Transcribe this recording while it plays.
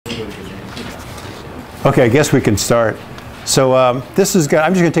Okay, I guess we can start. So I'm just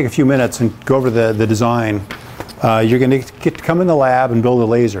going to take a few minutes and go over the design. You're going to get to come in the lab and build a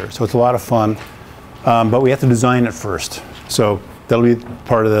laser, so it's a lot of fun. But we have to design it first. So that'll be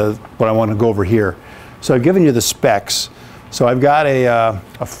part of what I want to go over here. So I've given you the specs. So I've got a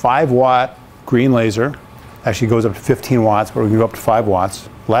 5-watt green laser. Actually goes up to 15 watts, but we're going to go up to 5 watts.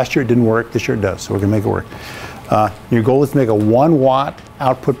 Last year it didn't work, this year it does, so we're going to make it work. Your goal is to make a 1-watt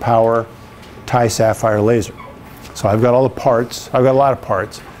output power Ti-Sapphire laser. So I've got all the parts, I've got a lot of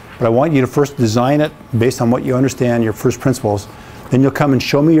parts, but I want you to first design it based on what you understand, your first principles. Then you'll come and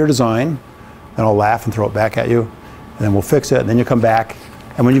show me your design, and I'll laugh and throw it back at you, and then we'll fix it, and then you'll come back.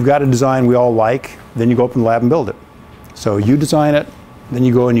 And when you've got a design we all like, then you go up in the lab and build it. So you design it, then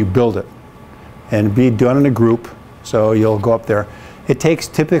you go and you build it. And be done in a group, so you'll go up there. It takes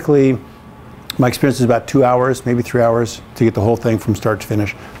typically, my experience is about 2 hours, maybe 3 hours to get the whole thing from start to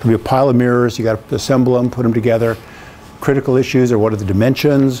finish. There'll be a pile of mirrors, you got to assemble them, put them together. Critical issues are what are the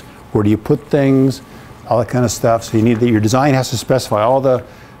dimensions, where do you put things, all that kind of stuff. So you need your design has to specify all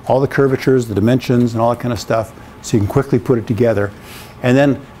the curvatures, the dimensions, and all that kind of stuff, so you can quickly put it together. And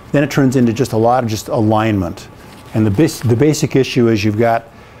then it turns into just a lot of just alignment. And the basic issue is you've got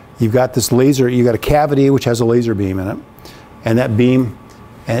this laser, you've got a cavity which has a laser beam in it, and that beam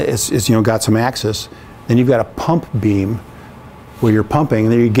is got some axis. Then you've got a pump beam where you're pumping,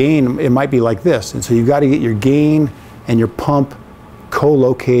 and then your gain, it might be like this. And so you've got to get your gain and your pump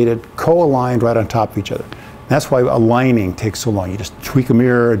co-located, co-aligned right on top of each other. That's why aligning takes so long. You just tweak a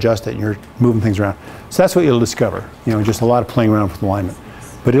mirror, adjust it, and you're moving things around. So that's what you'll discover. Just a lot of playing around with alignment.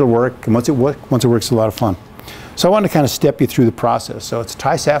 But it'll work, and once it works, it's a lot of fun. So I want to kind of step you through the process. So it's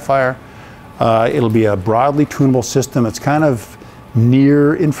Ti-Sapphire. It'll be a broadly tunable system. It's kind of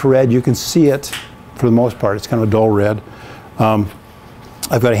near infrared. You can see it for the most part. It's kind of a dull red.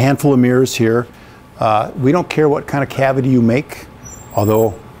 I've got a handful of mirrors here. We don't care what kind of cavity you make,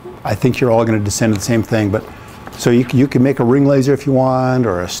 although I think you're all going to descend to the same thing. But so you can make a ring laser if you want,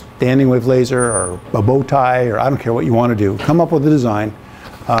 or a standing wave laser, or a bow tie, or I don't care what you want to do. Come up with a design.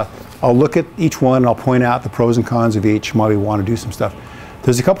 I'll look at each one and I'll point out the pros and cons of each and why we want to do some stuff.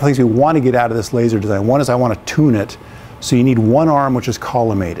 There's a couple things we want to get out of this laser design. One is I want to tune it, so you need one arm which is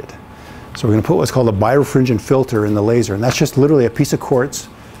collimated. So we're going to put what's called a birefringent filter in the laser, and that's just literally a piece of quartz,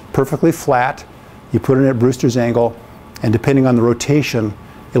 perfectly flat. You put it at Brewster's angle, and depending on the rotation,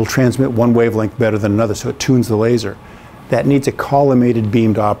 it'll transmit one wavelength better than another, so it tunes the laser. That needs a collimated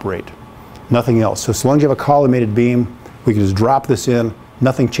beam to operate, nothing else. So as long as you have a collimated beam, we can just drop this in,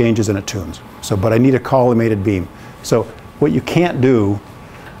 nothing changes and it tunes. But I need a collimated beam. So what you can't do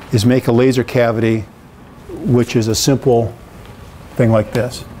is make a laser cavity which is a simple thing like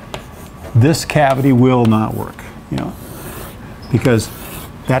this. This cavity will not work, because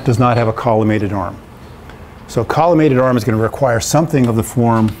that does not have a collimated arm. So a collimated arm is going to require something of the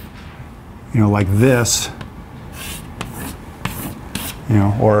form, like this,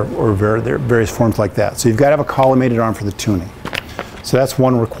 or various forms like that. So you've got to have a collimated arm for the tuning. So that's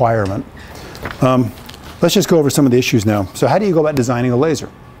one requirement. Let's just go over some of the issues now. So how do you go about designing a laser?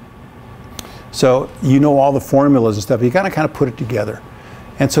 So all the formulas and stuff. You got to kind of put it together.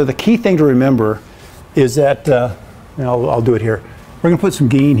 And so the key thing to remember is that, I'll do it here. We're going to put some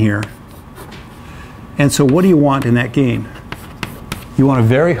gain here. And so what do you want in that gain? You want a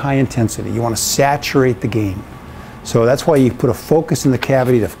very high intensity. You want to saturate the gain. So that's why you put a focus in the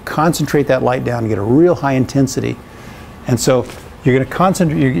cavity to concentrate that light down and get a real high intensity. And so you're going to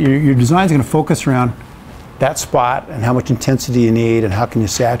concentrate, your design is going to focus around that spot and how much intensity you need and how can you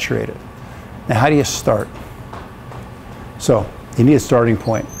saturate it. Now, how do you start? So you need a starting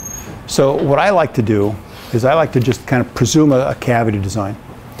point. So what I like to do is I like to just kind of presume a cavity design.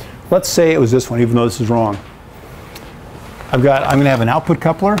 Let's say it was this one, even though this is wrong. I'm going to have an output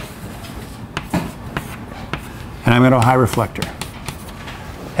coupler, and I'm going to have a high reflector.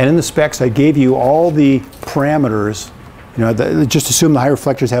 And in the specs, I gave you all the parameters. Just assume the high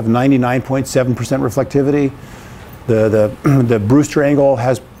reflectors have 99.7% reflectivity. The Brewster angle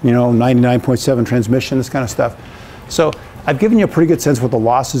has 99.7 transmission, this kind of stuff. So I've given you a pretty good sense of what the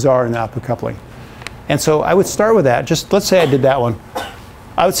losses are in the output coupling. And so I would start with that. Just let's say I did that one.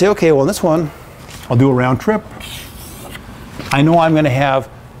 I would say, okay, well, in this one, I'll do a round trip. I know I'm going to have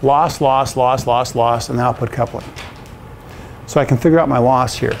loss in the output coupling. So I can figure out my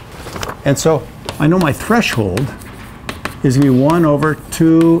loss here. And so I know my threshold is going to be 1 over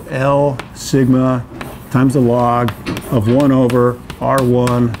 2L sigma times the log of 1 over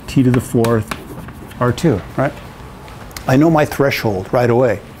R1 t to the 4th R2, right? I know my threshold right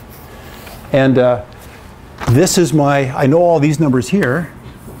away. And this is I know all these numbers here.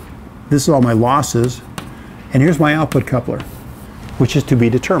 This is all my losses. And here's my output coupler, which is to be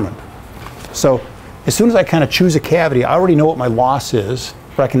determined. So as soon as I kind of choose a cavity, I already know what my loss is,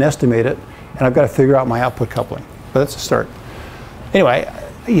 or I can estimate it, and I've got to figure out my output coupling. But that's a start. Anyway,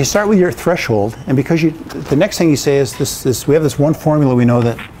 you start with your threshold, and because the next thing you say is this, we have this one formula we know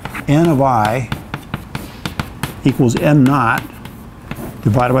that N of I equals N naught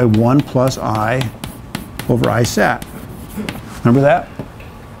divided by 1 plus I over I sat. Remember that?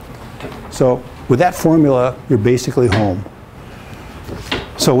 So with that formula, you're basically home.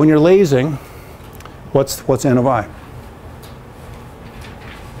 So when you're lasing, what's N of I?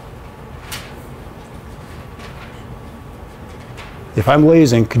 If I'm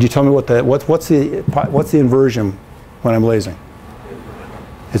lasing, could you tell me what's the inversion when I'm lasing?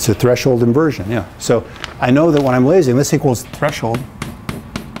 It's a threshold inversion, yeah. So I know that when I'm lasing, this equals threshold.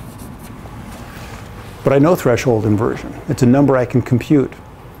 But I know threshold inversion. It's a number I can compute.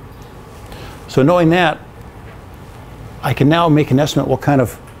 So knowing that, I can now make an estimate what kind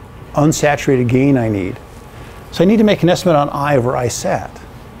of unsaturated gain I need. So I need to make an estimate on I over I sat.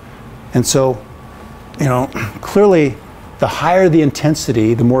 And so, you know, clearly the higher the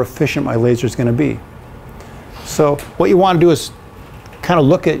intensity, the more efficient my laser is going to be. So what you want to do is kind of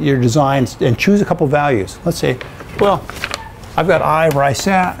look at your designs and choose a couple values. Let's say, well, I've got I over I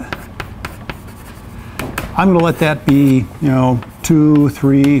sat. I'm going to let that be, you know, 2,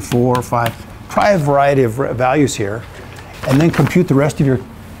 3, 4, 5. Try a variety of values here, and then compute the rest of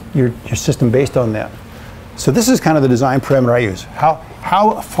your system based on that. So this is kind of the design parameter I use.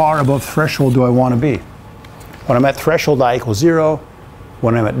 How far above threshold do I want to be? When I'm at threshold, I equals 0.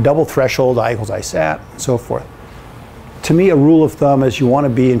 When I'm at double threshold, I equals I sat, and so forth. To me, a rule of thumb is you want to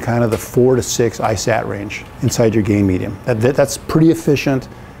be in kind of the 4 to 6 I sat range inside your gain medium. That's pretty efficient.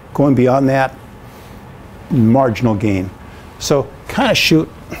 Going beyond that, marginal gain. So kind of shoot,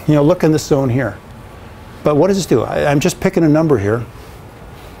 you know, look in this zone here. But what does this do? I'm just picking a number here.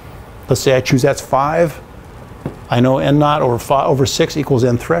 Let's say I choose that's 5. I know N naught over 6 equals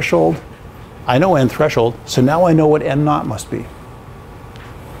N threshold. I know N threshold, so now I know what N naught must be.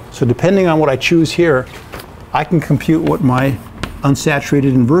 So depending on what I choose here, I can compute what my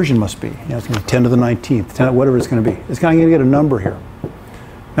unsaturated inversion must be. You know, it's going to be 10 to the 19th, 10, whatever it's going to be. It's going to get a number here.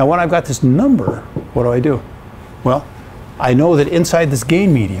 Now when I've got this number, what do? Well, I know that inside this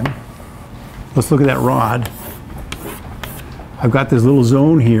gain medium, let's look at that rod. I've got this little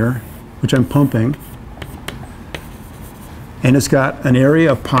zone here, which I'm pumping. And it's got an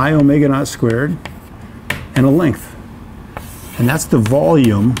area of pi omega naught squared and a length. And that's the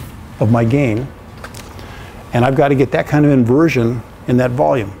volume of my gain. And I've got to get that kind of inversion in that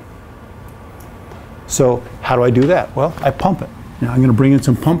volume. So how do I do that? Well, I pump it. Now I'm going to bring in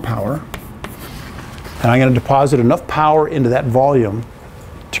some pump power, and I'm going to deposit enough power into that volume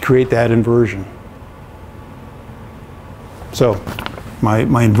to create that inversion. So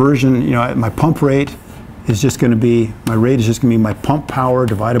my inversion, you know, my pump rate is just going to be, my rate is just going to be my pump power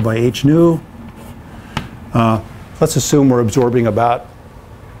divided by h nu. Let's assume we're absorbing about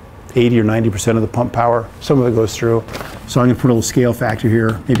 80 or 90% of the pump power. Some of it goes through. So I'm going to put a little scale factor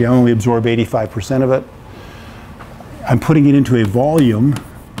here. Maybe I only absorb 85% of it. I'm putting it into a volume.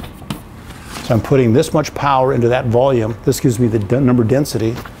 So I'm putting this much power into that volume. This gives me the number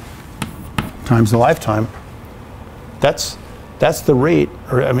density times the lifetime. That's the rate,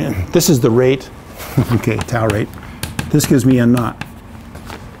 or I mean, this is the rate. Okay, tau rate. This gives me N naught.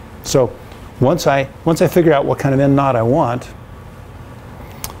 So once I figure out what kind of N naught I want,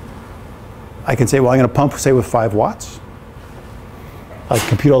 I can say, well, I'm going to pump, say, with 5 watts. I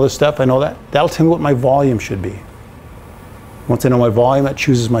compute all this stuff. I know that. That'll tell me what my volume should be. Once I know my volume, it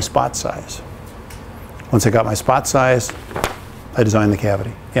chooses my spot size. Once I got my spot size, I design the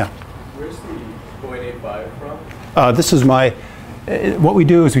cavity. Yeah? Where's the 0.85 from? This is my, what we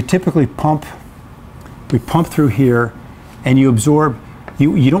do is we typically pump through here, and you absorb,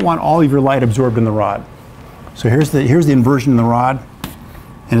 you don't want all of your light absorbed in the rod. So here's the inversion in the rod,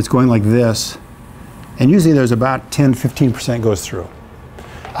 and it's going like this. And usually there's about 10–15% goes through.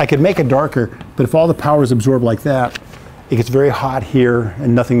 I could make it darker, but if all the power is absorbed like that, it gets very hot here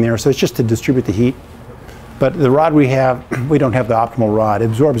and nothing there. So it's just to distribute the heat. But the rod we have, we don't have the optimal rod. It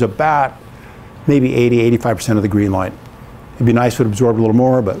absorbs about maybe 80–85% of the green light. It'd be nice if it absorbed a little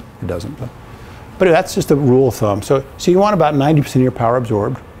more, but it doesn't. But that's just a rule of thumb. So you want about 90% of your power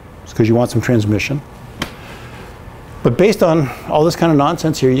absorbed, because you want some transmission. But based on all this kind of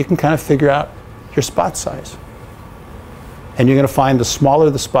nonsense here, you can kind of figure out your spot size. And you're going to find the smaller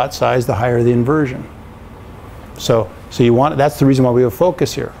the spot size, the higher the inversion. So you want, that's the reason why we have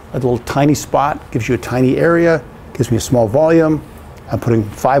focus here. A little tiny spot gives you a tiny area, gives me a small volume. I'm putting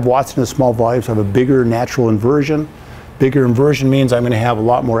 5 watts into a small volume, so I have a bigger natural inversion. Bigger inversion means I'm going to have a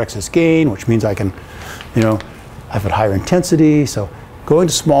lot more excess gain, which means I can, you know, have a higher intensity. So going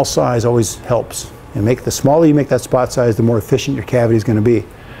to small size always helps. And the smaller you make that spot size, the more efficient your cavity is going to be.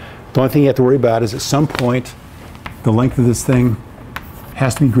 The only thing you have to worry about is at some point, the length of this thing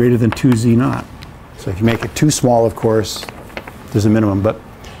has to be greater than 2Z0. So if you make it too small, of course, there's a minimum. But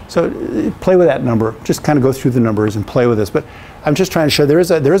so play with that number. Just kind of go through the numbers and play with this. But I'm just trying to show there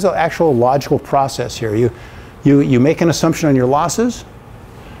is an actual logical process here. You make an assumption on your losses.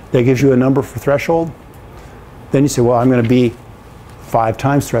 That gives you a number for threshold. Then you say, well, I'm going to be 5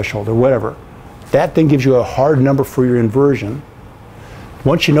 times threshold or whatever. That then gives you a hard number for your inversion.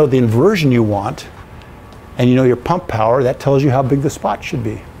 Once you know the inversion you want, and you know your pump power, that tells you how big the spot should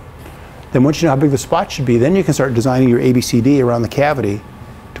be. Then once you know how big the spot should be, then you can start designing your ABCD around the cavity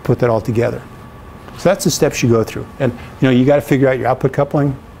to put that all together. So that's the steps you go through. And you know, you got to figure out your output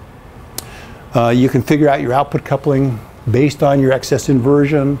coupling. You can figure out your output coupling based on your excess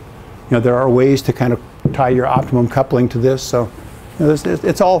inversion. You know, there are ways to kind of tie your optimum coupling to this. So you know,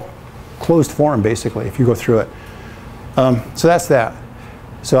 it's all closed form basically if you go through it. So that's that.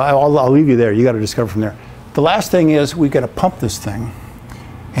 So I'll leave you there. You got to discover from there. The last thing is we've got to pump this thing.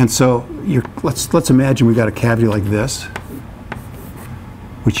 And so let's imagine we've got a cavity like this,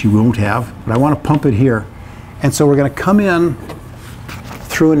 which you won't have, but I want to pump it here. And so we're going to come in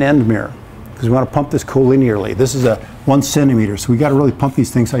through an end mirror because we want to pump this collinearly. This is a 1 centimeter, so we got to really pump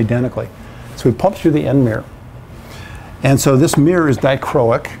these things identically. So we pump through the end mirror. And so this mirror is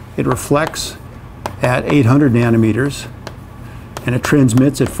dichroic. It reflects at 800 nanometers and it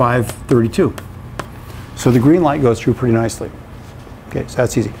transmits at 532. So the green light goes through pretty nicely. Okay, so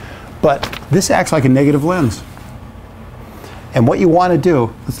that's easy. But this acts like a negative lens. And what you want to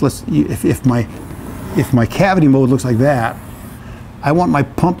do, if my cavity mode looks like that, I want my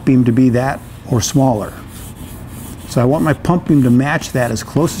pump beam to be that or smaller. So I want my pump beam to match that as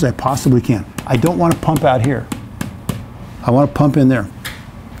close as I possibly can. I don't want to pump out here. I want to pump in there.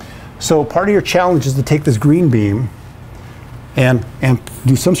 So part of your challenge is to take this green beam and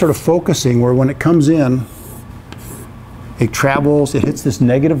do some sort of focusing where when it comes in, it travels, it hits this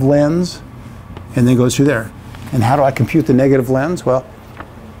negative lens, and then goes through there. And how do I compute the negative lens? Well,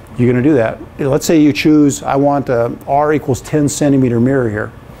 you're going to do that. Let's say you choose, I want a R equals 10 centimeter mirror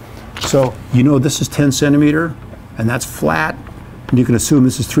here. So you know this is 10 centimeter, and that's flat. And you can assume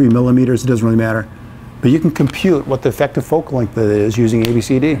this is 3 millimeters. It doesn't really matter. But you can compute what the effective focal length of it is using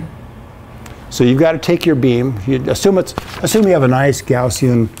ABCD. So you've got to take your beam. You assume you have a nice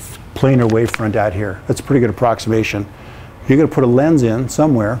Gaussian planar wavefront out here. That's a pretty good approximation. You're going to put a lens in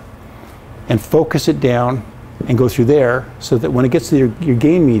somewhere and focus it down and go through there so that when it gets to your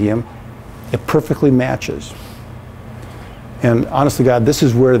gain medium, it perfectly matches. And honestly, God, this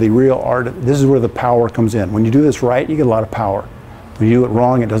is where the real art, this is where the power comes in. When you do this right, you get a lot of power. When you do it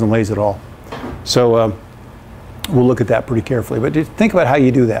wrong, it doesn't laze at all. So we'll look at that pretty carefully. But think about how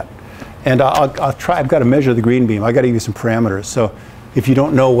you do that. And I'll try, I've got to measure the green beam. I've got to give you some parameters. So if you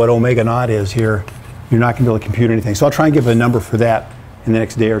don't know what omega naught is here, you're not going to be able to compute anything. So I'll try and give a number for that in the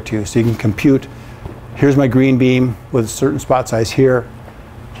next day or two. So you can compute, here's my green beam with a certain spot size here.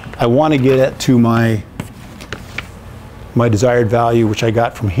 I want to get it to my desired value, which I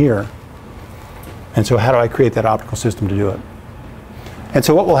got from here. And so how do I create that optical system to do it? And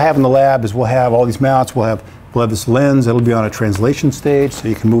so what we'll have in the lab is we'll have all these mounts. We'll have this lens. It'll be on a translation stage, so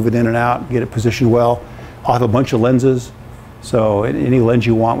you can move it in and out, get it positioned well. I'll have a bunch of lenses. So any lens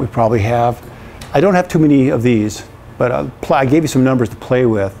you want, we probably have. I don't have too many of these, but I gave you some numbers to play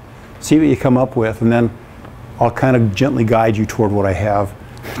with. See what you come up with, and then I'll kind of gently guide you toward what I have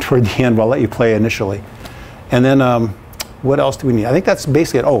toward the end, but I'll let you play initially. And then what else do we need? I think that's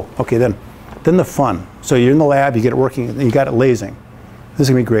basically it. Oh, okay, then the fun. So you're in the lab, you get it working, and you got it lasing. This is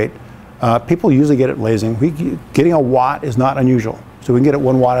going to be great. People usually get it lasing. Getting a watt is not unusual. So we can get it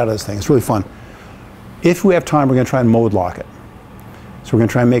 1 watt out of this thing. It's really fun. If we have time, we're going to try and mode lock it. So we're going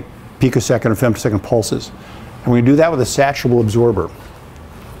to try and make picosecond or femtosecond pulses. And we're going to do that with a satchable absorber.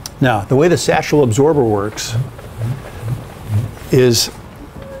 Now, the way the satchable absorber works is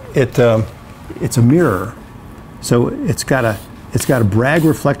it's a mirror. So it's got a Bragg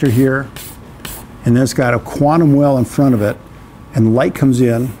reflector here, and then it's got a quantum well in front of it, and light comes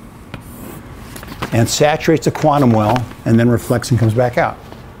in and saturates the quantum well and then reflects and comes back out.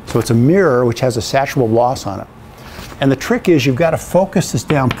 So it's a mirror which has a satchable loss on it. And the trick is you've got to focus this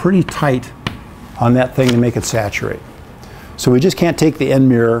down pretty tight on that thing to make it saturate. So we just can't take the end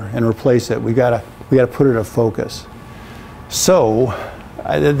mirror and replace it. We got to put it at focus. So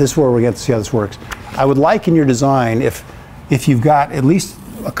this is where we're going to see how this works. I would like in your design, if if you've got at least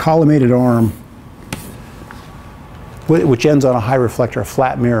a collimated arm, which ends on a high reflector, a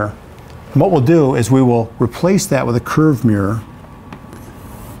flat mirror, and what we'll do is we will replace that with a curved mirror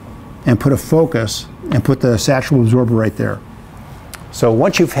and put a focus and put the satchel absorber right there. So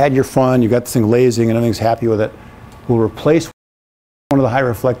once you've had your fun, you've got this thing lasing and everything's happy with it, we'll replace one of the high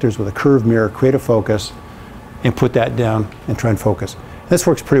reflectors with a curved mirror, create a focus, and put that down and try and focus. This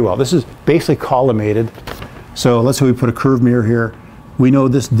works pretty well. This is basically collimated. So let's say we put a curved mirror here. We know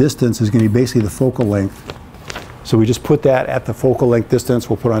this distance is going to be basically the focal length. So we just put that at the focal length distance.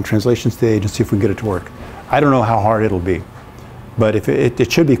 We'll put it on translation stage and see if we can get it to work. I don't know how hard it'll be, but if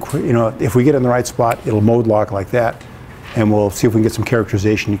it should be, you know, if we get it in the right spot, it'll mode lock like that, and we'll see if we can get some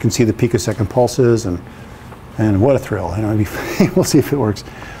characterization. You can see the picosecond pulses, and what a thrill. You know, we'll see if it works.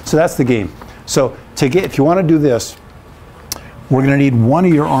 So that's the game. So if you want to do this, we're going to need one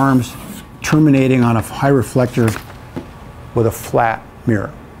of your arms terminating on a high reflector with a flat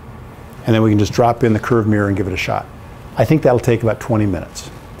mirror. And then we can just drop in the curved mirror and give it a shot. I think that'll take about 20 minutes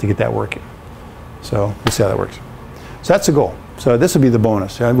to get that working. So we'll see how that works. So that's the goal. So this will be the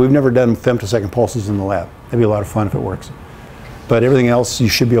bonus. We've never done femtosecond pulses in the lab. That'd be a lot of fun if it works. But everything else you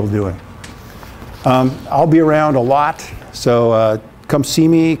should be able to do. I'll be around a lot, so come see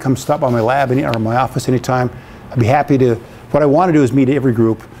me, come stop by my lab or my office anytime. I'd be happy to. What I want to do is meet every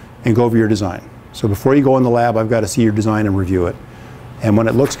group and go over your design. So before you go in the lab, I've got to see your design and review it. And when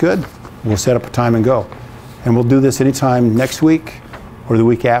it looks good, we'll set up a time and go. And we'll do this anytime next week or the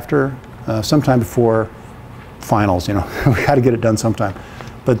week after, sometime before finals. You know, we got to get it done sometime.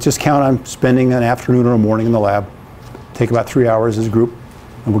 But just count on spending an afternoon or a morning in the lab. Take about 3 hours as a group,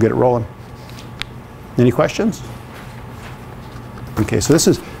 and we'll get it rolling. Any questions? Okay, so this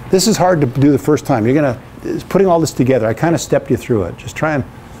is hard to do the first time. Putting all this together, I kind of stepped you through it. Just try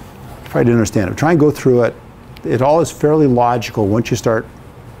to understand it. Try and go through it. It all is fairly logical once you start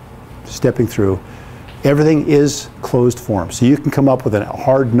stepping through. Everything is closed form, so you can come up with a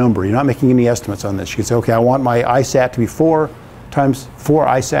hard number. You're not making any estimates on this. You can say, okay, I want my ISAT to be 4 times 4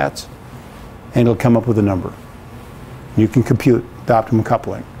 ISATs, and it'll come up with a number. You can compute the optimum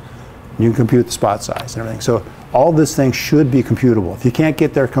coupling. You can compute the spot size and everything. So all this thing should be computable. If you can't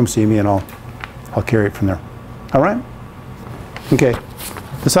get there, come see me and I'll carry it from there. All right? Okay.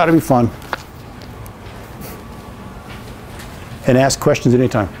 This ought to be fun. And ask questions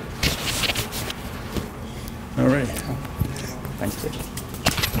anytime. All right. Thanks, Dave.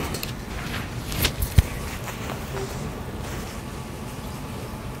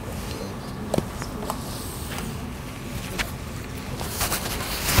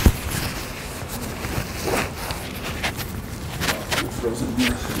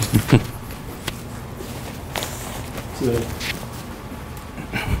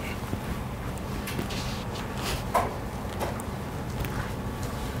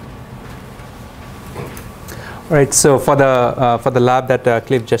 All right, so for the lab that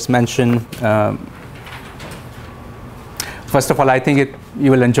Cliff just mentioned, first of all, I think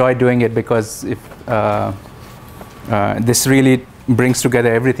you will enjoy doing it because this really brings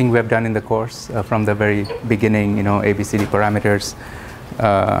together everything we have done in the course from the very beginning, you know, ABCD parameters,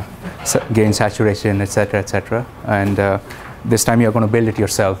 gain, saturation, etc. And this time you're going to build it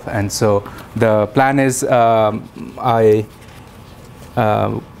yourself. And so the plan is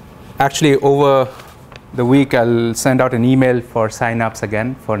actually over the week I'll send out an email for sign-ups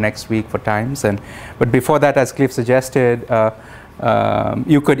again for next week for times. But before that, as Cliff suggested,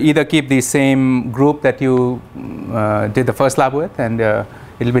 you could either keep the same group that you did the first lab with, and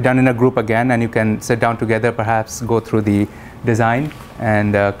it'll be done in a group again, and you can sit down together, perhaps go through the design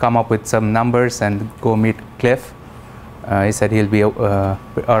and come up with some numbers and go meet Cliff. He said he'll be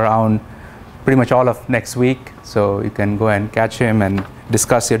around pretty much all of next week, so you can go and catch him and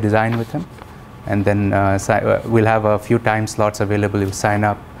discuss your design with him. And then we'll have a few time slots available. You'll sign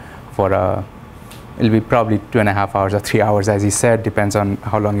up for it'll be probably 2.5 hours or 3 hours, as he said, depends on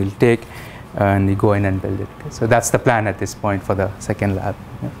how long it'll take, and you go in and build it. Okay, so that's the plan at this point for the second lab.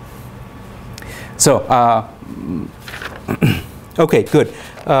 Yeah. So, okay, good.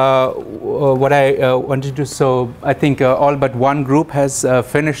 What I wanted to do, so I think all but one group has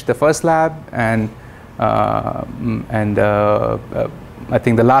finished the first lab, and I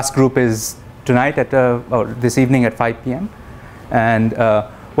think the last group is tonight or this evening at 5 p.m. And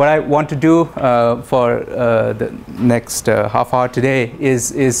what I want to do for the next half hour today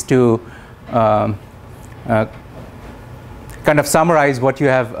is to kind of summarize what you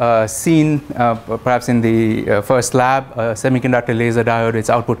have seen perhaps in the first lab, semiconductor laser diode,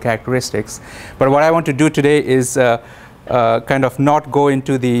 its output characteristics. But what I want to do today is kind of not go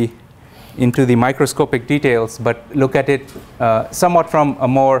into the into the microscopic details, but look at it somewhat from a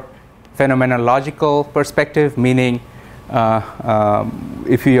more phenomenological perspective, meaning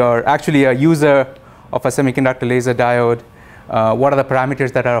if you are actually a user of a semiconductor laser diode, what are the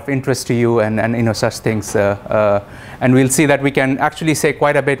parameters that are of interest to you, and such things. And we'll see that we can actually say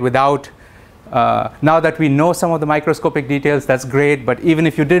quite a bit without, now that we know some of the microscopic details, that's great, but even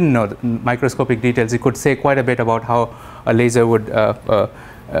if you didn't know the microscopic details, you could say quite a bit about how a laser would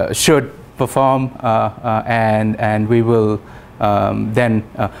should perform, and we will then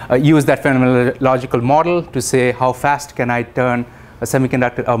use that phenomenological model to say how fast can I turn a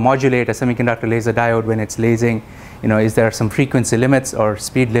semiconductor or modulate a semiconductor laser diode when it's lasing. Is there some frequency limits or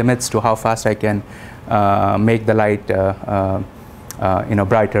speed limits to how fast I can make the light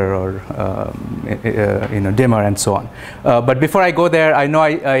brighter or dimmer and so on. But before I go there, I know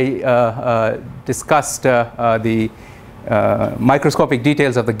I discussed the microscopic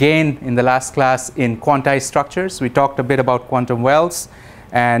details of the gain in the last class in quantized structures. We talked a bit about quantum wells,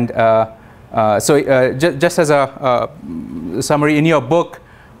 and just as a summary, in your book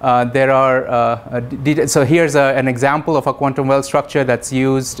there are details. So here's an example of a quantum well structure that's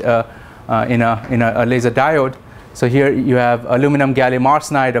used in a laser diode. So here you have aluminum gallium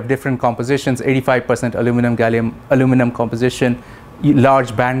arsenide of different compositions, 85% aluminum composition,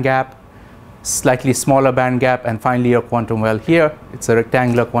 large band gap, slightly smaller band gap, and finally your quantum well here. It's a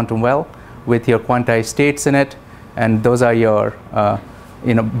rectangular quantum well with your quantized states in it, and those are your,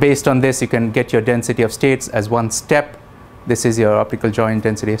 based on this you can get your density of states as one step. This is your optical joint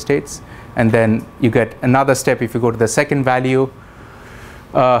density of states, and then you get another step if you go to the second value.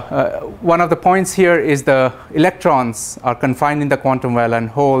 One of the points here is the electrons are confined in the quantum well and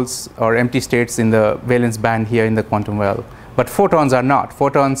holes or empty states in the valence band here in the quantum well. But photons are not.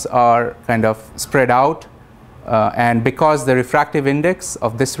 Photons are kind of spread out, and because the refractive index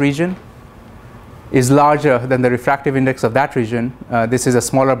of this region is larger than the refractive index of that region, this is a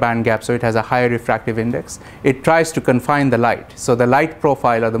smaller band gap, so it has a higher refractive index. It tries to confine the light. So the light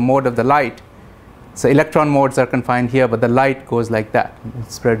profile or the mode of the light, so electron modes are confined here, but the light goes like that.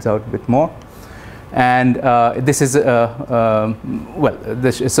 It spreads out a bit more. And this is, so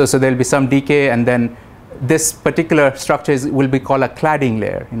there'll be some decay, and then this particular structure will be called a cladding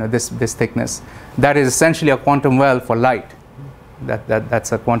layer, this thickness. That is essentially a quantum well for light.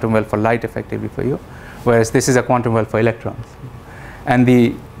 That's a quantum well for light effectively for you, whereas this is a quantum well for electrons. And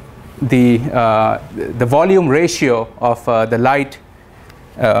the volume ratio of the light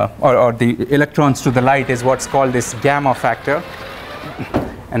or the electrons to the light is what's called this gamma factor.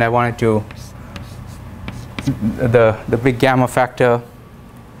 And I wanted to, the big gamma factor,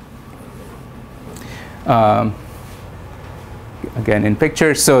 again in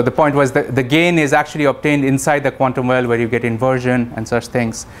pictures. So the point was that the gain is actually obtained inside the quantum well, where you get inversion and such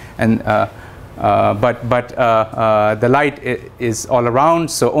things, and but the light is all around,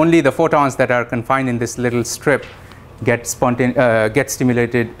 so only the photons that are confined in this little strip get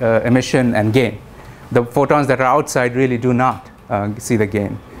stimulated emission and gain. The photons that are outside really do not see the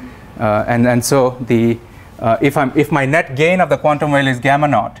gain, and so the if my net gain of the quantum well is gamma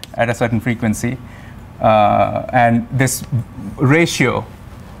naught at a certain frequency, and this ratio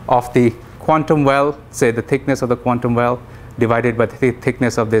of the quantum well, say the thickness of the quantum well divided by the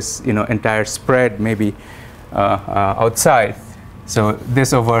thickness of this entire spread, maybe outside. So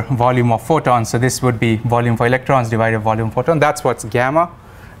this over volume of photons. So this would be volume for electrons divided by volume photon. That's what's gamma.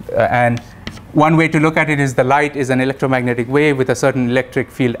 And one way to look at it is the light is an electromagnetic wave with a certain electric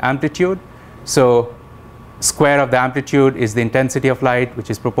field amplitude. So square of the amplitude is the intensity of light, which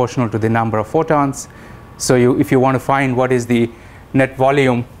is proportional to the number of photons. So if you want to find what is the net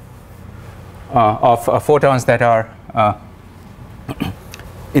volume of photons that are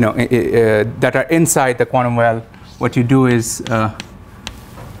that are inside the quantum well, what you do is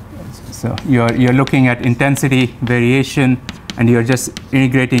so you're looking at intensity variation, and you're just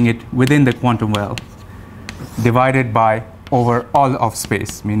integrating it within the quantum well divided by over all of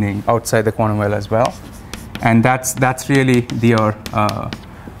space, meaning outside the quantum well as well. And that's really your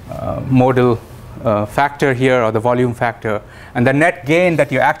modal factor here, or the volume factor. And the net gain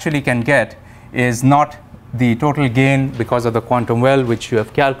that you actually can get is not the total gain because of the quantum well, which you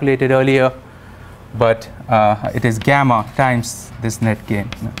have calculated earlier, but it is gamma times this net gain.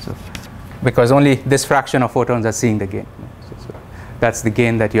 So, because only this fraction of photons are seeing the gain. So that's the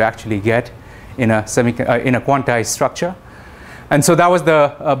gain that you actually get in a quantized structure. And so that was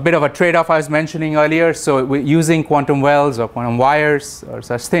a bit of a trade-off I was mentioning earlier. So using quantum wells or quantum wires or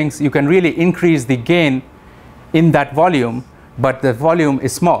such things, you can really increase the gain in that volume, but the volume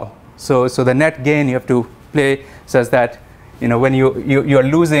is small. So the net gain you have to play such that when you're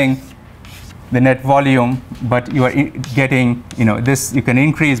losing the net volume, but you are getting, this you can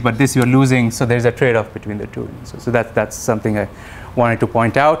increase, but this you're losing, so there's a trade-off between the two. So that's something I wanted to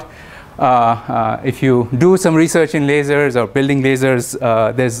point out. If you do some research in lasers or building lasers,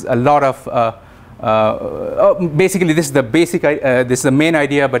 there's a lot of basically this is the basic this is the main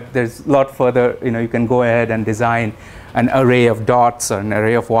idea, but there's a lot further. You can go ahead and design an array of dots or an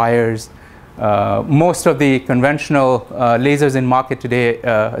array of wires. Most of the conventional lasers in market today,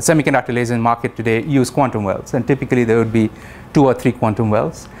 semiconductor lasers in market today, use quantum wells, and typically there would be 2 or 3 quantum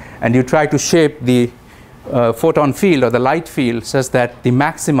wells, and you try to shape the photon field or the light field such that the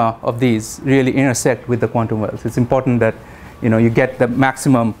maxima of these really intersect with the quantum wells. It's important that you get the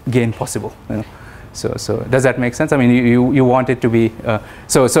maximum gain possible. So does that make sense? I mean, you want it to be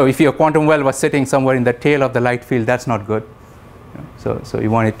so if your quantum well was sitting somewhere in the tail of the light field, that's not good. So you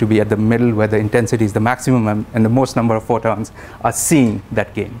want it to be at the middle where the intensity is the maximum and the most number of photons are seeing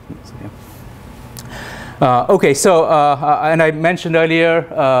that gain. So, yeah. Okay, so and I mentioned earlier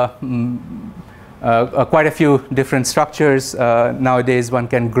quite a few different structures. Nowadays one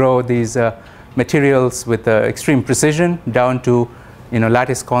can grow these materials with extreme precision down to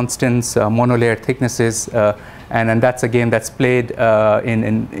lattice constants, monolayer thicknesses, and that's again that's played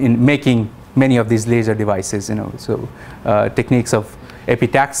in making many of these laser devices. So techniques of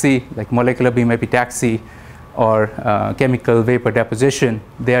epitaxy, like molecular beam epitaxy, or chemical vapor deposition,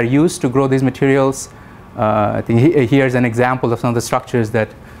 they are used to grow these materials. I think here's an example of some of the structures that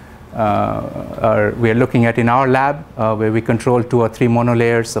we are looking at in our lab, where we control 2 or 3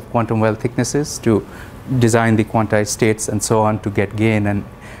 monolayers of quantum well thicknesses to design the quantized states and so on to get gain and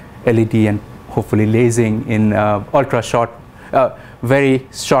LED and hopefully lasing in ultra short, very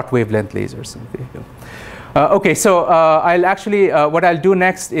short wavelength lasers. Okay, so I'll actually, what I'll do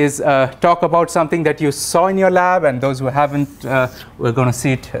next is talk about something that you saw in your lab, and those who haven't, we're going to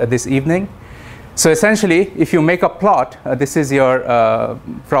see it this evening. So essentially, if you make a plot, this is your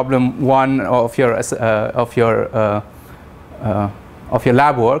problem 1 of your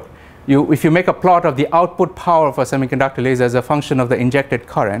lab work. If you make a plot of the output power of a semiconductor laser as a function of the injected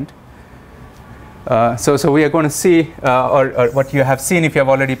current, so we are going to see, or what you have seen if you have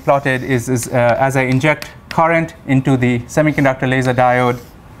already plotted is as I inject current into the semiconductor laser diode.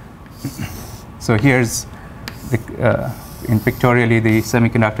 So here's in pictorially the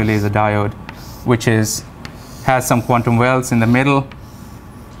semiconductor laser diode, which has some quantum wells in the middle,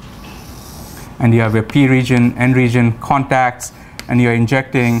 and you have your P region, N region contacts, and you're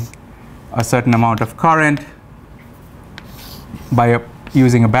injecting a certain amount of current by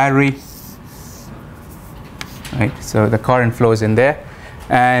using a battery. Right, so the current flows in there,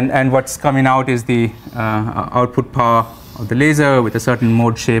 and what's coming out is the output power of the laser with a certain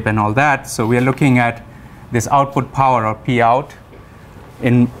mode shape and all that. So we are looking at this output power, or P out,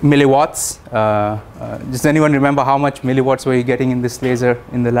 in milliwatts. Does anyone remember how much milliwatts were you getting in this laser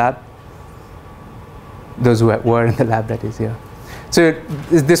in the lab? Those who were in the lab, that is, yeah. So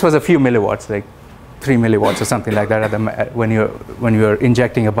this was a few milliwatts, like 3 milliwatts or something like that when you're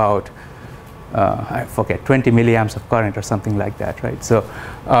injecting about I forget, 20 milliamps of current or something like that, right? So,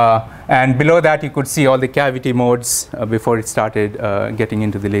 and below that you could see all the cavity modes before it started getting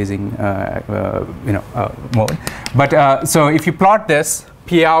into the lasing, mode. But so if you plot this,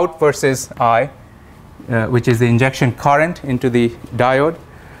 P out versus I, which is the injection current into the diode,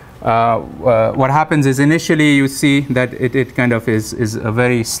 what happens is initially you see that it kind of is a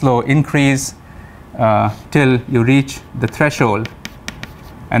very slow increase till you reach the threshold.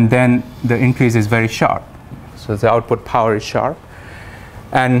 And then the increase is very sharp. So the output power is sharp.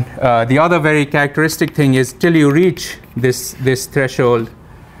 And the other very characteristic thing is till you reach this threshold,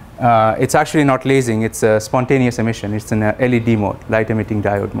 it's actually not lasing, it's a spontaneous emission. It's in a LED mode, light emitting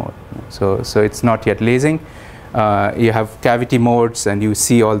diode mode. So it's not yet lasing. You have cavity modes, and you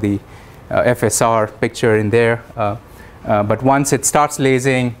see all the FSR picture in there. But once it starts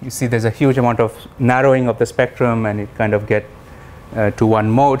lasing, you see there's a huge amount of narrowing of the spectrum, and it kind of get to one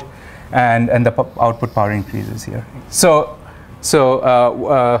mode, and the output power increases here. So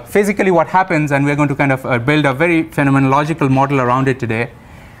physically what happens, and we're going to kind of build a very phenomenological model around it today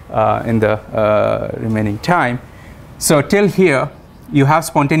in the remaining time. So till here you have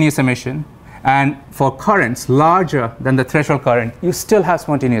spontaneous emission, and for currents larger than the threshold current you still have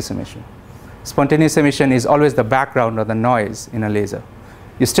spontaneous emission. Spontaneous emission is always the background or the noise in a laser.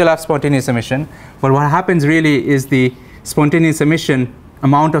 You still have spontaneous emission, but what happens really is the spontaneous emission,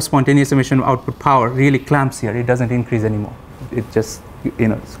 amount of spontaneous emission output power really clamps here. It doesn't increase anymore. It just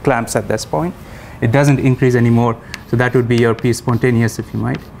clamps at this point. It doesn't increase anymore. So that would be your P spontaneous, if you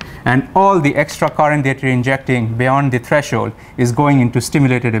might. And all the extra current that you're injecting beyond the threshold is going into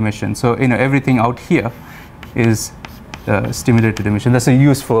stimulated emission. So everything out here is stimulated emission. That's a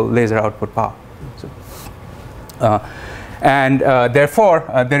useful laser output power. So, therefore,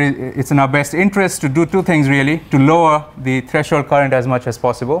 it's in our best interest to do two things really: to lower the threshold current as much as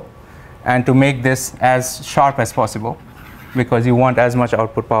possible, and to make this as sharp as possible, because you want as much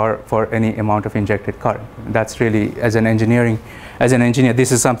output power for any amount of injected current. That's really, as an engineer,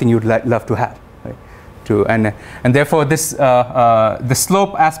 this is something you'd love to have. Right? And therefore, this the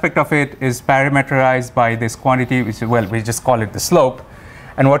slope aspect of it is parameterized by this quantity, which we just call it the slope.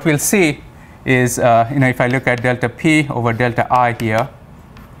 And what we'll see is, if I look at delta P over delta I here,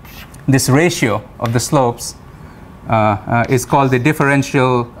 this ratio of the slopes is called the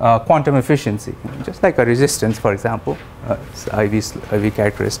differential quantum efficiency. Just like a resistance, for example, it's IV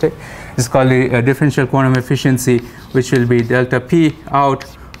characteristic. It's called the differential quantum efficiency, which will be delta P out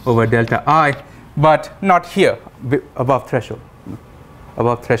over delta I, but not here, above threshold.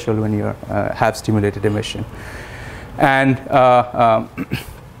 Above threshold when you have stimulated emission. And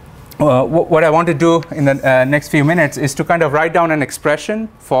what I want to do in the next few minutes is to kind of write down an expression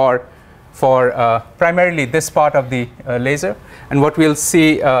for primarily this part of the laser. And what we'll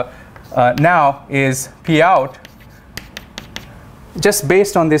see now is P out. Just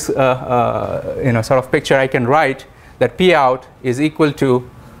based on this sort of picture, I can write that P out is equal to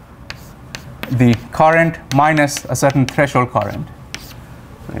the current minus a certain threshold current,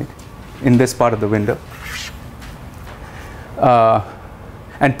 right, in this part of the window.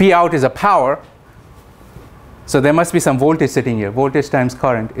 And P out is a power, so there must be some voltage sitting here. Voltage times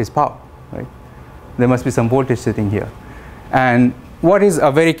current is power, right? There must be some voltage sitting here. And what is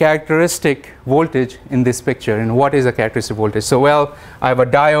a very characteristic voltage in this picture? And what is a characteristic voltage? So, well, I have a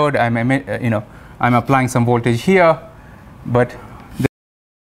diode. I'm applying some voltage here, but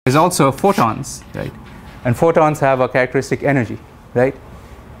there's also photons, right? And photons have a characteristic energy, right?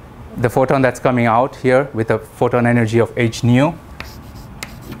 The photon that's coming out here with a photon energy of h nu.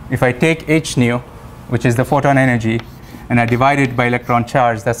 If I take h nu, which is the photon energy, and I divide it by electron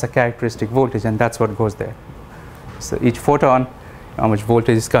charge, that's a characteristic voltage, and that's what goes there. So each photon, how much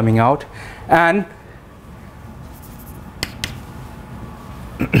voltage is coming out. And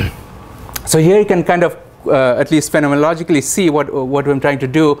so here you can kind of, at least phenomenologically, see what I'm trying to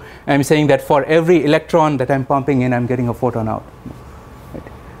do. I'm saying that for every electron that I'm pumping in, I'm getting a photon out.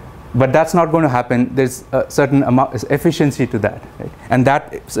 But that's not going to happen. There's a certain amount efficiency to that, right? And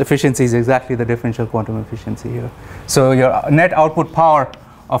that efficiency is exactly the differential quantum efficiency here. So your net output power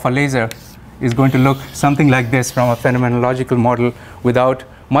of a laser is going to look something like this from a phenomenological model, without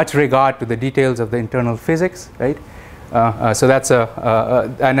much regard to the details of the internal physics, right? So that's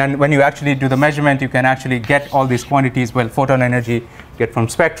and then when you actually do the measurement, you can actually get all these quantities. Well, photon energy get from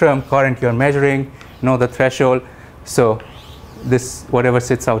spectrum, current you're measuring, know the threshold. So this, whatever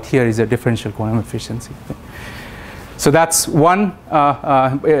sits out here, is a differential quantum efficiency. So that's one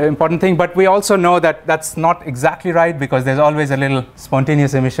important thing. But we also know that that's not exactly right, because there's always a little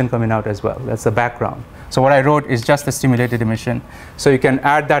spontaneous emission coming out as well. That's the background. So what I wrote is just the stimulated emission. So you can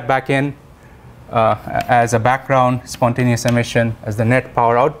add that back in as a background spontaneous emission as the net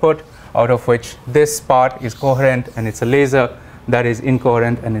power output, out of which this part is coherent and it's a laser, that is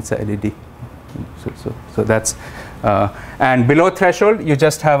incoherent and it's a LED. So that's and below threshold, you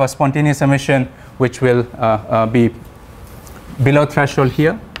just have a spontaneous emission, which will be below threshold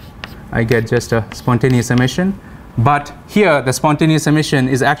here. I get just a spontaneous emission. But here, the spontaneous emission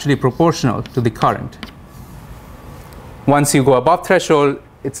is actually proportional to the current. Once you go above threshold,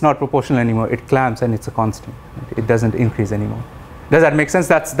 it's not proportional anymore. It clamps and it's a constant. It doesn't increase anymore. Does that make sense?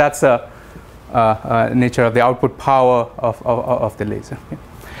 That's nature of the output power of the laser.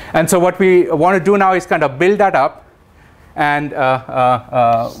 And so what we want to do now is kind of build that up. And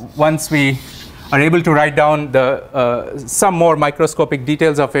once we are able to write down some more microscopic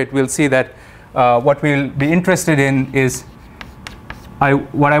details of it, we'll see that what we'll be interested in is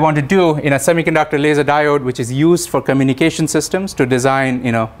what I want to do in a semiconductor laser diode, which is used for communication systems to design,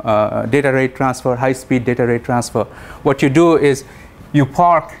 data rate transfer, high-speed data rate transfer. What you do is you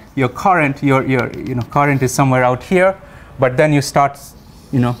park your current. Your current is somewhere out here, but then you start,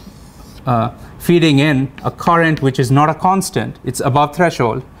 feeding in a current which is not a constant. It's above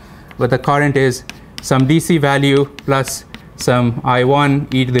threshold, but the current is some DC value plus some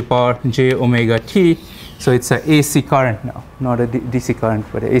I1 e to the power j omega t. So it's an AC current now, not a DC current,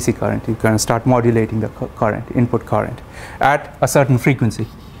 but an AC current. You can start modulating the current, input current, at a certain frequency.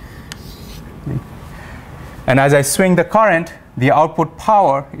 And as I swing the current, the output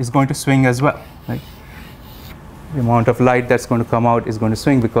power is going to swing as well. Right? The amount of light that's going to come out is going to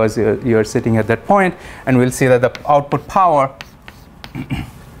swing because you're sitting at that point, and we'll see that the output power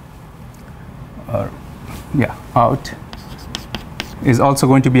out is also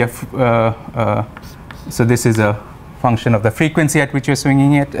going to be so this is a function of the frequency at which you're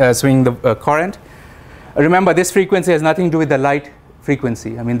swinging the current. Remember, this frequency has nothing to do with the light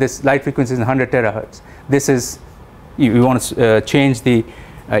frequency. I mean, this light frequency is 100 terahertz. This is, you want to change the,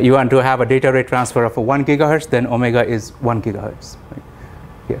 you want to have a data rate transfer of 1 gigahertz, then omega is 1 gigahertz. Right?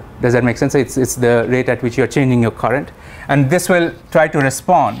 Yeah. Does that make sense? It's the rate at which you're changing your current. And this will try to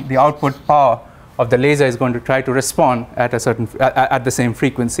respond. The output power of the laser is going to try to respond at a certain, at the same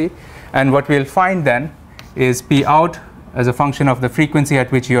frequency. And what we'll find then is P out as a function of the frequency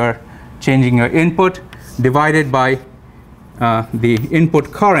at which you're changing your input divided by the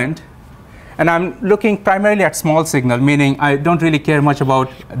input current. And I'm looking primarily at small signal, meaning I don't really care much about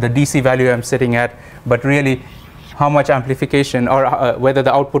the DC value I'm sitting at, but really how much amplification or whether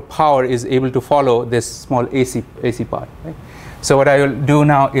the output power is able to follow this small AC part. Right? So what I will do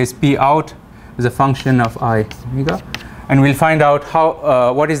now is P out is a function of I omega, and we'll find out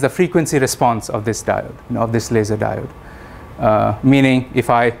how what is the frequency response of this diode, of this laser diode. Meaning, if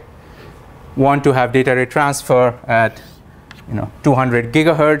I want to have data rate transfer at 200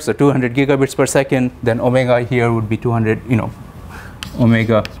 gigahertz or 200 gigabits per second, then omega here would be 200.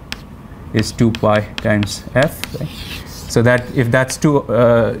 Omega is 2 pi times f. Right? So that if that's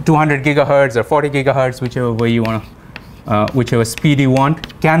 200 gigahertz or 40 gigahertz, whichever way you want to, whichever speed you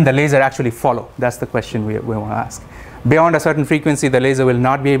want, can the laser actually follow? That's the question we want to ask. Beyond a certain frequency, the laser will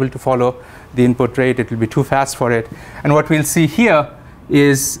not be able to follow the input rate. It will be too fast for it. And what we'll see here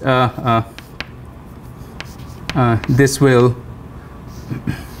is this will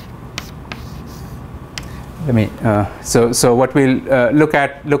so what we'll look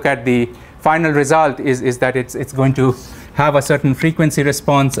at the final result is that it's going to have a certain frequency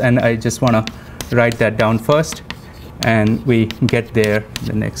response, and I just want to write that down first, and we get there in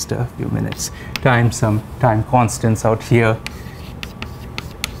the next few minutes. Some time constants out here.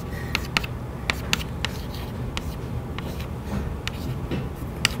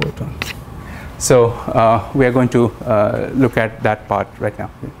 So we are going to look at that part right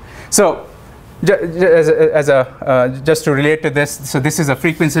now. So just to relate to this, so this is a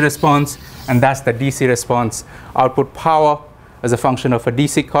frequency response, and that's the DC response. Output power as a function of a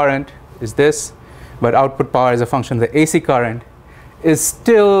DC current is this, but output power as a function of the AC current is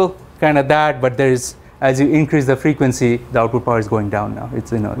still kind of that, but there is, as you increase the frequency, the output power is going down now.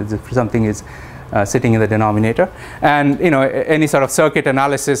 It's, something is sitting in the denominator. And any sort of circuit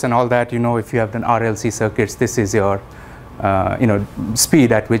analysis and all that, if you have done RLC circuits, this is your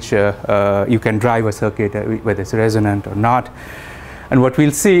speed at which you can drive a circuit, whether it's resonant or not. And what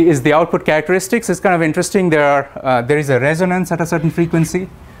we'll see is the output characteristics is kind of interesting. There is a resonance at a certain frequency.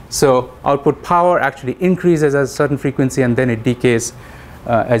 So output power actually increases at a certain frequency, and then it decays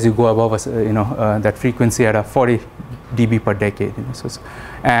as you go above that frequency at a 40 dB per decade.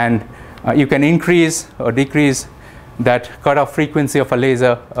 And you can increase or decrease that cutoff frequency of a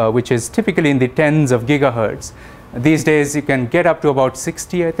laser, which is typically in the tens of gigahertz. These days, you can get up to about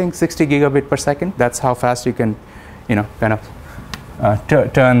 60, I think, 60 gigabit per second. That's how fast you can, kind of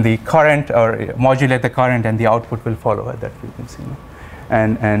turn the current or modulate the current, and the output will follow at that frequency.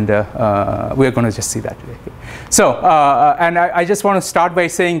 And we're going to just see that today. So, and I just want to start by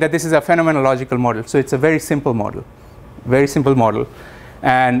saying that this is a phenomenological model. So it's a very simple model,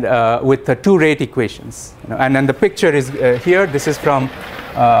 and with the two rate equations. And then the picture is here. This is from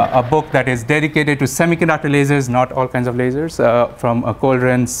a book that is dedicated to semiconductor lasers, not all kinds of lasers, from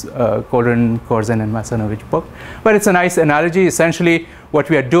Kollren, Korzen, and Masanovich book. But it's a nice analogy. Essentially, what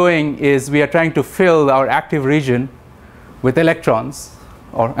we are doing is we are trying to fill our active region with electrons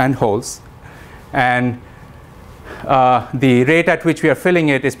and holes, and the rate at which we are filling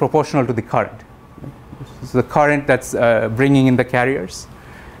it is proportional to the current. So the current that's bringing in the carriers,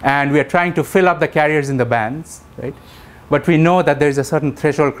 and we are trying to fill up the carriers in the bands, right? But we know that there is a certain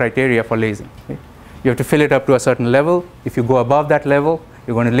threshold criteria for lasing. Right? You have to fill it up to a certain level. If you go above that level,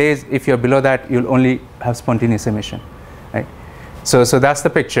 you're going to laser. If you're below that, you'll only have spontaneous emission. Right? So that's the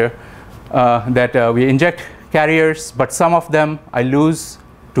picture that we inject carriers, but some of them I lose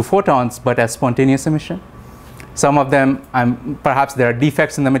to photons, but as spontaneous emission. Some of them, perhaps there are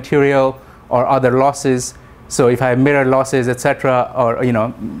defects in the material or other losses. So if I have mirror losses, etc., or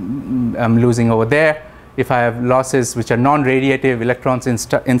I'm losing over there. If I have losses which are non-radiative, electrons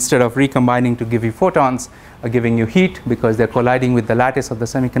instead of recombining to give you photons are giving you heat because they're colliding with the lattice of the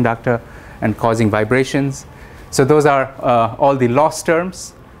semiconductor and causing vibrations. So those are all the loss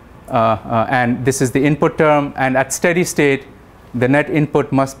terms. and this is the input term, and at steady state, the net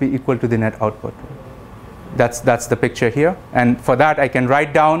input must be equal to the net output. That's the picture here, and for that I can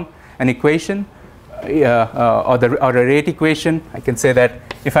write down an equation or a rate equation. I can say that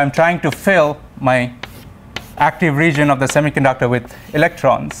if I'm trying to fill my active region of the semiconductor with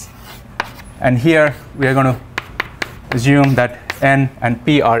electrons, and here we are going to assume that N and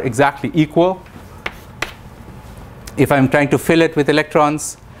P are exactly equal. If I'm trying to fill it with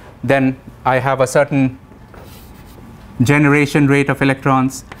electrons, then I have a certain generation rate of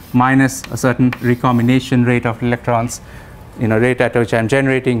electrons minus a certain recombination rate of electrons, rate at which I'm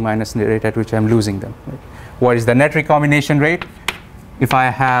generating minus the rate at which I'm losing them. Right? What is the net recombination rate? If I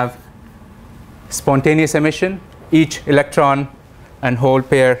have spontaneous emission, each electron and hole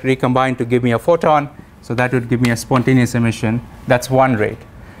pair recombine to give me a photon, so that would give me a spontaneous emission. That's one rate.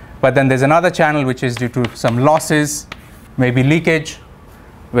 But then there's another channel which is due to some losses, maybe leakage,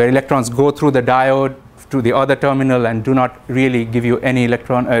 where electrons go through the diode to the other terminal and do not really give you any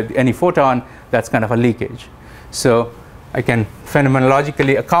any photon. That's kind of a leakage. So I can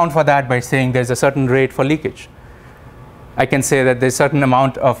phenomenologically account for that by saying there's a certain rate for leakage. I can say that there's a certain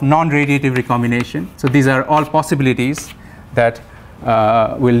amount of non-radiative recombination. So these are all possibilities that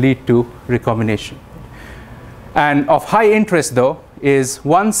will lead to recombination. And of high interest, though, is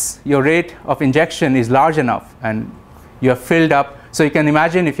once your rate of injection is large enough and you have filled up. So you can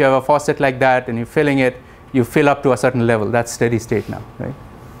imagine if you have a faucet like that and you're filling it, you fill up to a certain level. That's steady state now, right?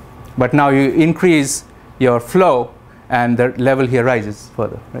 But now you increase your flow and the level here rises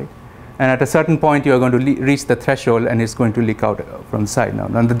further, right? And at a certain point, you are going to reach the threshold and it's going to leak out from the side now.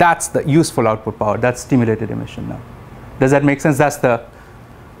 And that's the useful output power. That's stimulated emission now. Does that make sense? That's the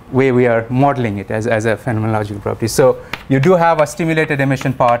way we are modeling it as a phenomenological property. So you do have a stimulated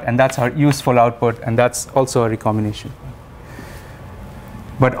emission part, and that's our useful output, and that's also a recombination.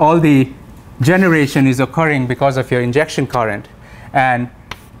 But all the generation is occurring because of your injection current, and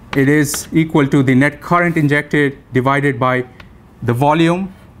it is equal to the net current injected divided by the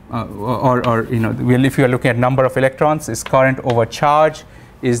volume, if you are looking at number of electrons, is current over charge,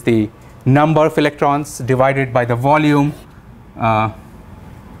 is the number of electrons divided by the volume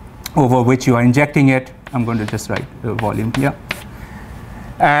over which you are injecting it. I'm going to just write the volume here.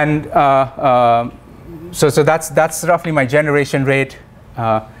 And so that's roughly my generation rate.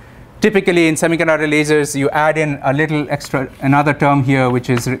 Typically in semiconductor lasers, you add in a little extra, another term here, which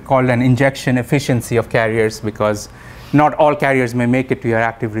is called an injection efficiency of carriers, because not all carriers may make it to your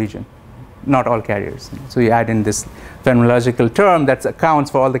active region. Not all carriers. So you add in this phenomenological term that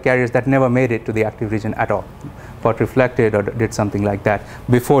accounts for all the carriers that never made it to the active region at all, got reflected or did something like that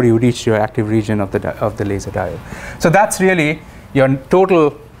before you reach your active region of the laser diode. So that's really your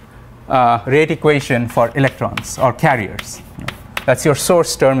total rate equation for electrons or carriers. That's your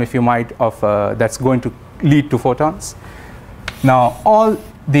source term, if you might, of that's going to lead to photons. Now all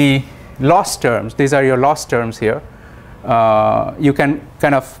the loss terms, these are your loss terms here. You can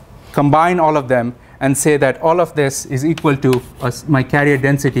kind of combine all of them and say that all of this is equal to my carrier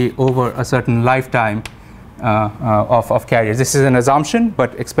density over a certain lifetime of carriers. This is an assumption,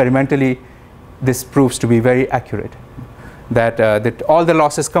 but experimentally this proves to be very accurate, that all the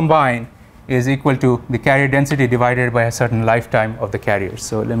losses combined is equal to the carrier density divided by a certain lifetime of the carriers.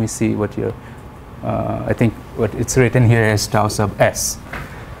 So let me see what your, I think what it's written here is tau sub s.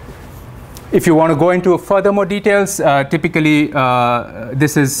 If you want to go into further more details, typically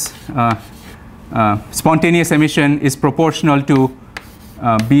this is spontaneous emission is proportional to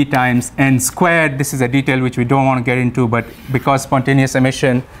B times n squared. This is a detail which we don't want to get into, but because spontaneous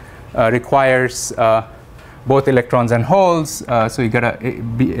emission requires both electrons and holes, so you get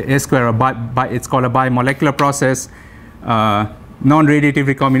a square, it's called a bimolecular process. Non-radiative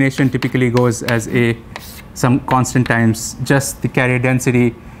recombination typically goes as some constant times just the carrier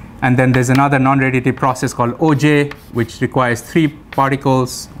density. And then there's another non-radiative process called OJ, which requires 3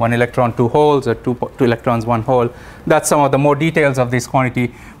 particles, 1 electron, 2 holes, or 2 electrons, 1 hole. That's some of the more details of this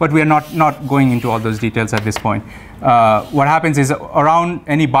quantity, but we are not going into all those details at this point. What happens is around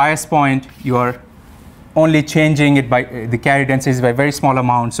any bias point, you are only changing it by the carrier densities by a very small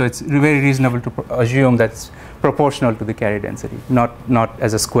amount, so it's very reasonable to assume that's proportional to the carrier density, not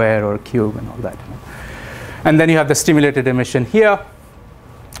as a square or a cube and all that. And then you have the stimulated emission here.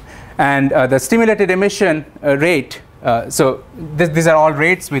 And the stimulated emission rate, so these are all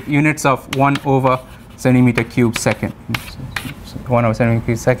rates with units of 1 over centimeter cube second. So 1 over centimeter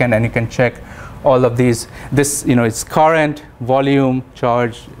cube second, and you can check all of these. This, it's current, volume,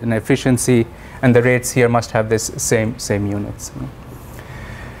 charge, and efficiency, and the rates here must have this same units.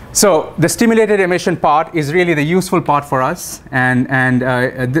 So the stimulated emission part is really the useful part for us, and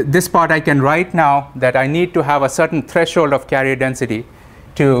this part I can write now that I need to have a certain threshold of carrier density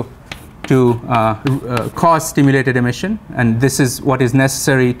to cause stimulated emission, and this is what is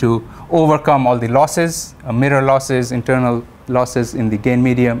necessary to overcome all the losses, mirror losses, internal losses in the gain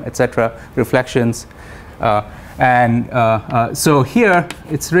medium, etc., reflections. So here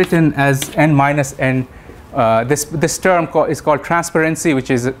it's written as n minus n. This term is called transparency, which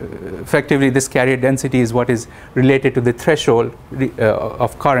is effectively this carrier density is what is related to the threshold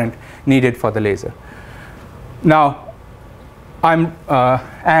of current needed for the laser. Now, and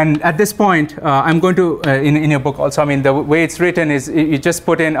at this point, I'm going to, in your book also, I mean, the way it's written is you just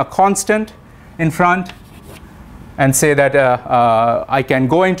put in a constant in front and say that I can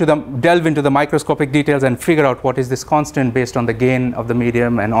delve into the microscopic details and figure out what is this constant based on the gain of the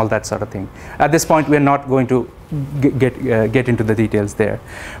medium and all that sort of thing. At this point, we're not going to get into the details there.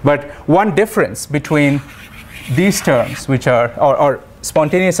 But one difference between these terms, which are, or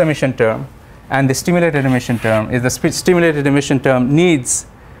spontaneous emission term, and the stimulated emission term is the stimulated emission term needs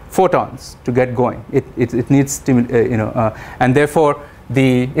photons to get going. It needs and therefore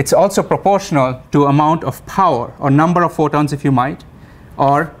it's also proportional to amount of power or number of photons, if you might,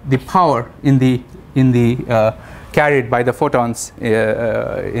 or the power in the carried by the photons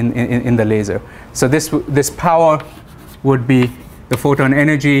in the laser. So this power would be the photon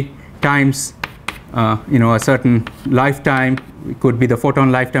energy times a certain lifetime. It could be the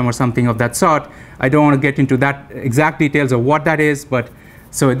photon lifetime or something of that sort. I don't want to get into that exact details of what that is, but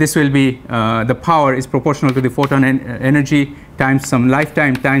so this will be the power is proportional to the photon energy times some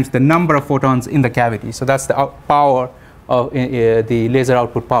lifetime times the number of photons in the cavity. So that's the power of the laser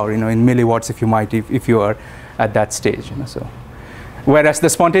output power, in milliwatts, if you might, if you are at that stage. So, whereas the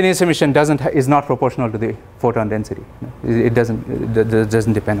spontaneous emission is not proportional to the photon density. It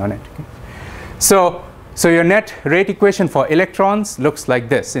doesn't depend on it. Okay? So your net rate equation for electrons looks like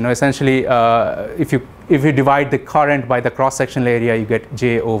this. Essentially, if you divide the current by the cross-sectional area, you get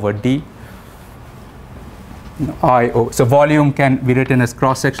J over D. So volume can be written as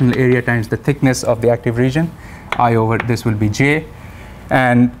cross-sectional area times the thickness of the active region. I over this will be J,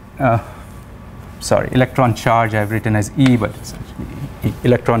 and electron charge I've written as E, but essentially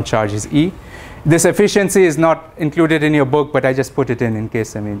electron charge is E. This efficiency is not included in your book, but I just put it in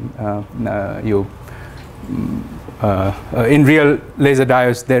case, in real laser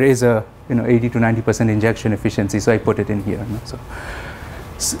diodes, there is a 80 to 90% injection efficiency, so I put it in here.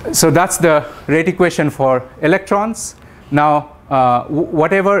 So that's the rate equation for electrons. Now,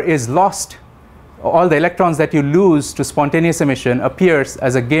 whatever is lost, all the electrons that you lose to spontaneous emission appears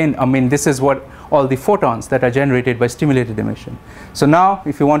as a gain. I mean, this is what all the photons that are generated by stimulated emission. So now,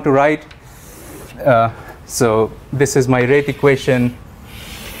 if you want to write, so this is my rate equation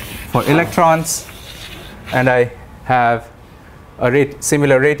for electrons, and I have a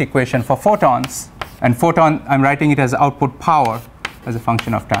similar rate equation for photons. And photon, I'm writing it as output power as a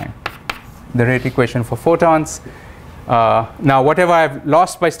function of time. The rate equation for photons. Now, whatever I've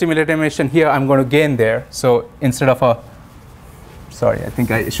lost by stimulated emission here, I'm going to gain there. So instead of I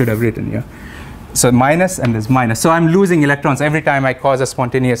think I should have written here. So minus and there's minus. So I'm losing electrons every time I cause a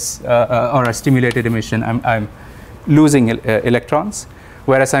spontaneous or a stimulated emission. I'm losing electrons,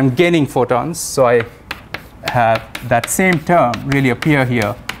 whereas I'm gaining photons. So I have that same term really appear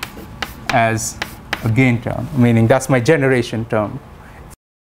here as a gain term, meaning that's my generation term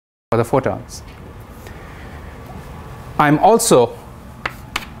for the photons. I'm also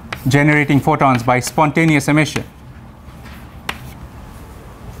generating photons by spontaneous emission.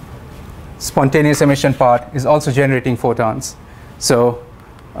 Spontaneous emission part is also generating photons. So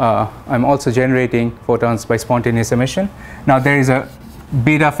I'm also generating photons by spontaneous emission. Now there is a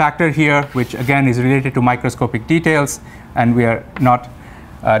beta factor here, which again is related to microscopic details, and we are not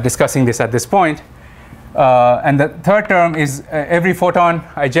discussing this at this point. And the third term is every photon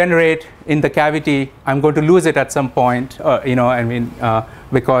I generate in the cavity, I'm going to lose it at some point,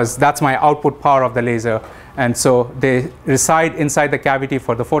 because that's my output power of the laser. And so they reside inside the cavity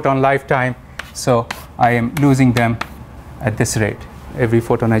for the photon lifetime. So I am losing them at this rate. Every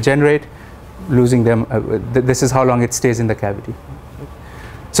photon I generate, losing them, this is how long it stays in the cavity.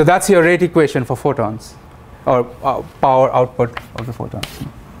 So that's your rate equation for photons, or power output of the photons.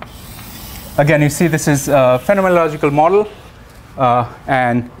 Again, you see this is a phenomenological model,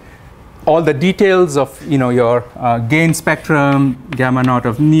 and all the details of your gain spectrum, gamma naught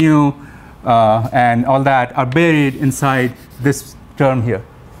of nu, and all that are buried inside this term here.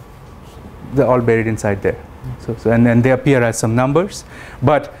 They're all buried inside there. And then they appear as some numbers.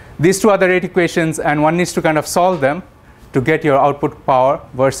 But these two other rate equations, and one needs to kind of solve them to get your output power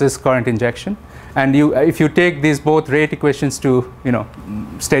versus current injection. And if you take these both rate equations to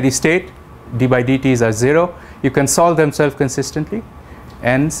steady state, d by dt's are 0, you can solve them self-consistently,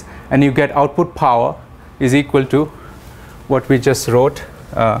 and you get output power is equal to what we just wrote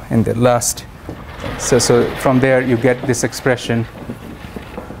in the last. So from there you get this expression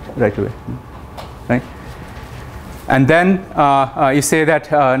right away, right? And then you say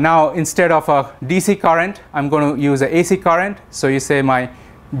that now instead of a DC current, I'm going to use an AC current. So you say my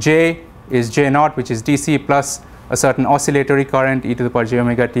J is J naught, which is DC, plus a certain oscillatory current, e to the power j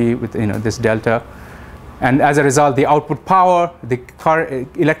omega t, with this delta. And as a result, the output power, the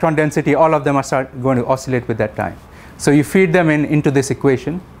electron density, all of them are going to oscillate with that time. So you feed them into this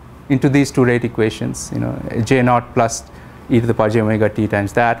equation, into these two rate equations, J naught plus e to the power j omega t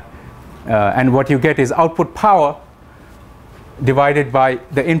times that. And what you get is output power divided by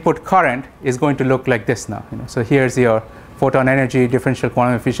the input current is going to look like this now. So here's your photon energy, differential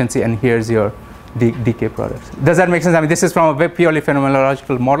quantum efficiency, and here's your decay products. Does that make sense? I mean, this is from a purely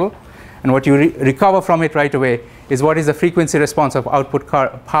phenomenological model, and what you recover from it right away is what is the frequency response of output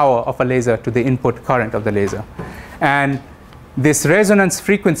power of a laser to the input current of the laser. And this resonance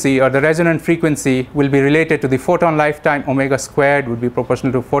frequency, or the resonant frequency, will be related to the photon lifetime. Omega squared would be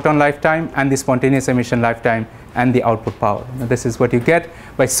proportional to photon lifetime, and the spontaneous emission lifetime, and the output power. Now, this is what you get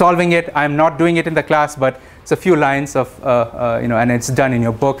by solving it. I'm not doing it in the class, but it's a few lines of, and it's done in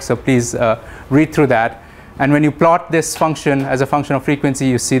your book, so please read through that. And when you plot this function as a function of frequency,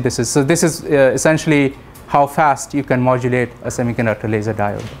 you see this is, so this is essentially how fast you can modulate a semiconductor laser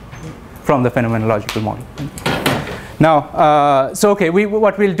diode from the phenomenological model. Now, so okay,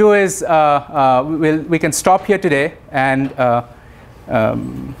 what we'll do is we can stop here today, and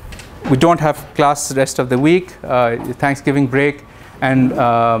we don't have class the rest of the week, Thanksgiving break, and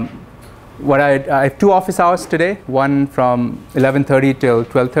I have 2 office hours today, one from 11:30 till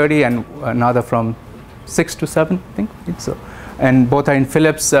 12:30, and another from 6 to 7, I think so. And both are in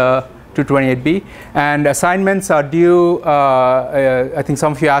Phillips 228B. And assignments are due, I think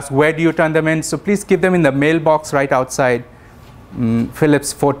some of you asked, where do you turn them in? So please keep them in the mailbox right outside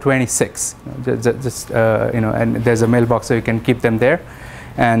Phillips 426. And there's a mailbox, so you can keep them there.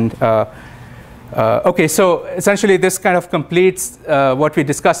 And okay, so essentially this kind of completes what we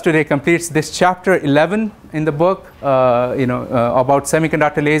discussed today, completes this chapter 11 in the book, about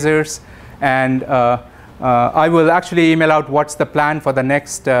semiconductor lasers. And I will actually email out what's the plan for the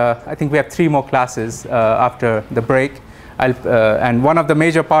next, I think we have 3 more classes after the break. And one of the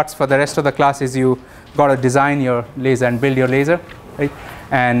major parts for the rest of the class is you got to design your laser and build your laser, right?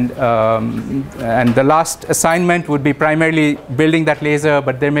 And the last assignment would be primarily building that laser,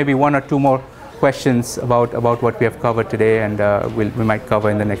 but there may be 1 or 2 more questions about what we have covered today, and we might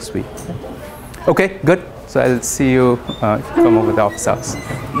cover in the next week. Okay, good. So I'll see you if you come over the office hours.